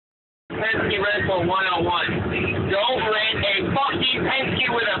Penske Rental 101. Don't rent a fucking Penske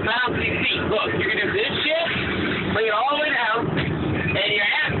with a bouncy seat. Look, you can do this shit, bring it all the way down, and your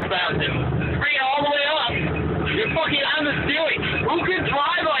ass is bouncing. Bring it all the way up. You're fucking on the ceiling. Who can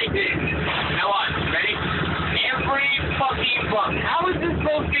drive like this? Now watch. Ready? Every fucking bump. How is this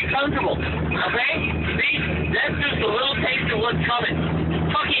supposed to be comfortable? Okay? See? That's just a little taste of what's coming.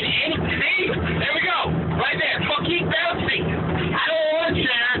 Fucking see? There we go. Right there. Fucking bouncing. I don't want a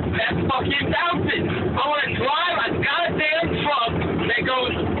chair that's fucking bouncing. I want to drive a goddamn truck that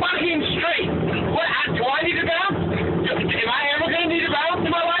goes fucking straight. What? Do I need to bounce? Am I ever going to need to bounce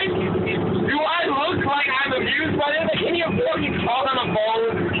in my life? Do I look like I'm amused by this? Can you fucking talk on the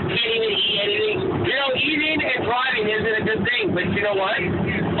phone, eating and eat anything? You know, eating and driving isn't a good thing, but you know what?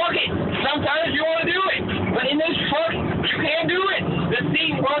 Fuck it. Sometimes you want to do it. But in this truck, you can't do it. The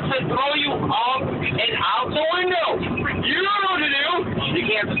seat wants to throw you off and out the window. You don't know what to do. You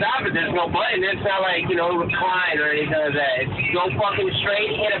can't stop it. There's no button. It's not like, you know, recline or anything like that. It's go fucking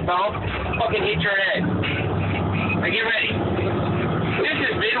straight, hit a bump, fucking hit your head. Now get ready. This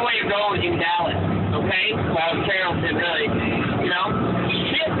is Midway Road in Dallas, okay? Well, Carrollton, really. You know?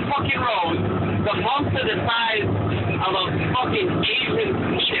 Shit fucking road. The bumps are the size of a fucking Asian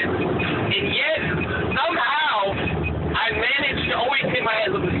chip. And yet, somehow, I managed to always hit my head.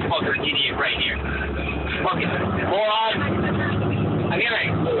 Look at this fucker idiot right here. Fucking moron. Again,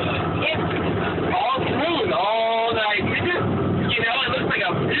 it's all smooth, all nice. It just, you know, it looks like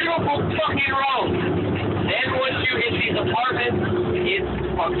a beautiful fucking road. Then once you hit these apartments, it's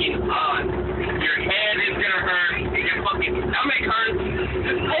fucking on. Your head is gonna hurt. Your fucking stomach hurts.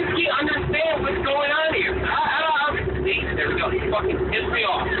 Just Penske understand what's going on here. I don't see. There we go. You fucking pissed me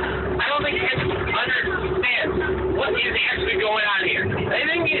off. I don't think Penske understands what is actually going on here. They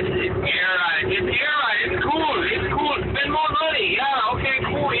think it's air ride. It's air ride. It's cool. It's cool. Spend more money. Yeah. Okay.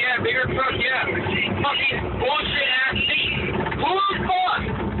 Cool. Yeah. Bigger truck. Yeah. Fucking bullshit ass seat. Who the fuck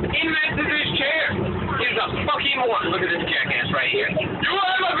invented this chair? He's a fucking moron. Look at this jackass right here. You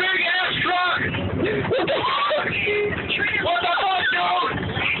have a big ass truck. What the fuck? What the fuck, dude?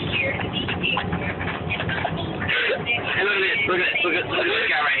 Hey, look at this. Look at this. Look at this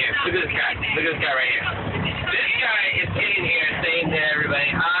guy right here. Look at this guy. Look at this guy right here. This guy is sitting here saying to everybody,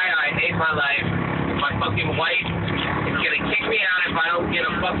 "Hi, I hate my life. My fucking wife is gonna kick me out if I don't get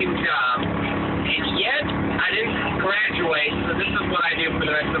a fucking job. And yet, I didn't graduate, so this is what I do for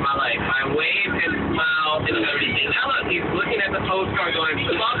the rest of my life. I wave and smile and everything." Now look, he's looking at the postcard going,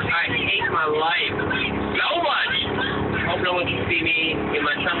 "Fuck, I hate my life so much. Hope no one can see me in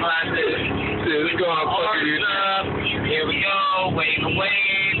my sunglasses." Dude, it's going on fucking YouTube. Here we go. Wave a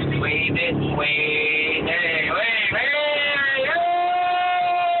wave. Wave it. Wave. Hey, wave. Hey,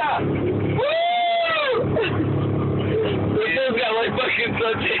 yeah! Woo! This dude's got like fucking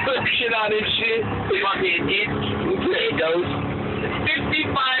such shit on his shit. Fucking it goes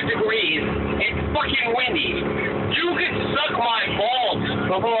 65 degrees. It's fucking windy. You could suck my balls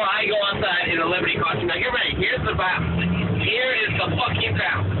before I go outside in a Liberty costume. Now get ready. Here's the bounce. Here is the fucking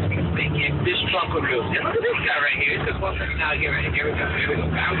bounce. This truck would move. And look at this guy right here. This is one thing. Now get ready. Here we go. Here we go.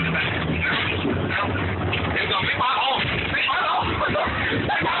 Bounce. Bounce. Bounce. Here we go. Big my hole. Big my hole.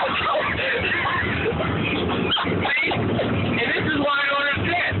 See? And this is why I don't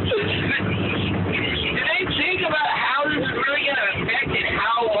understand. Do they think about how this is really going to affect and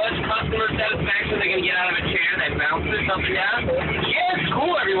how much customer satisfaction they're going to get out of a chair that bounces something down? Yeah, it's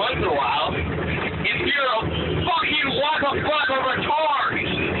cool every once in a while. If you're a fucking walk-a-fuck or retard,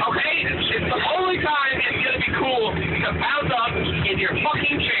 okay? It's the only time it's going to be cool to bounce up in your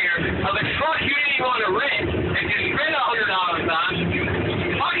fucking chair of a truck you didn't even want to rent and just spend $100 on.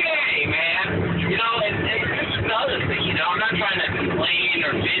 Fucking A, man. You know, and this is another thing, you know? I'm not trying to complain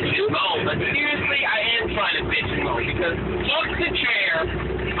or bitch and moan, but seriously, I am trying to bitch and moan because fuck the chair.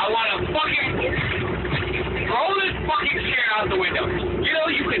 I want to fucking throw this fucking chair out the window. You know,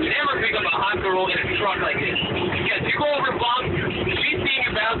 you could never pick up a hot girl in a truck like this. Because you go over bumps, she's seeing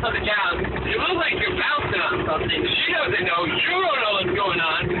you bounce on the couch, you look like you're bouncing on something. She doesn't know, you don't know what's going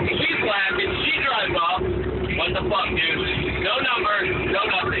on. She's laughing, she drives off. What the fuck, dude? No number, no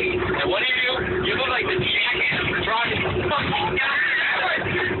nothing. And what do? You look like the jackass driving the fucking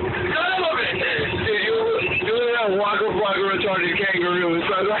goddamn. Son of a bitch. Dude, you look like a waka-waka retarded kangaroo.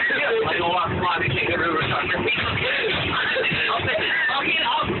 So like a waka-waka kangaroo retarded. I'll say, fucking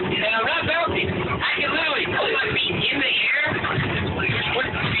up, and I'm not bouncing. I can literally put my feet in the air.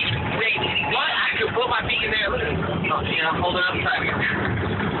 What? I can put my feet in there. Look at this. Oh, see, I'm holding up tight.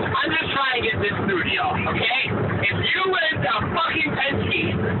 I'm just trying to get this through to y'all, okay? If you rent a fucking Penske,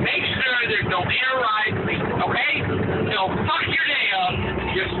 make sure there's no air ride, okay? No, fuck your day up.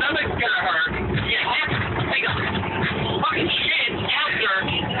 Your stomach's gonna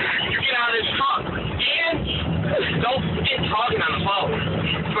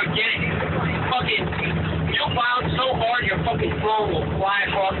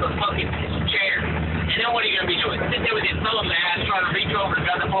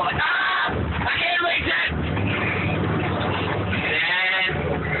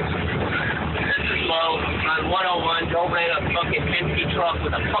a fucking Penske truck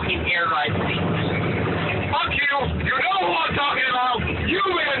with a fucking air ride seat. Fuck you! You know who I'm talking about! You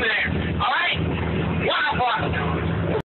in there!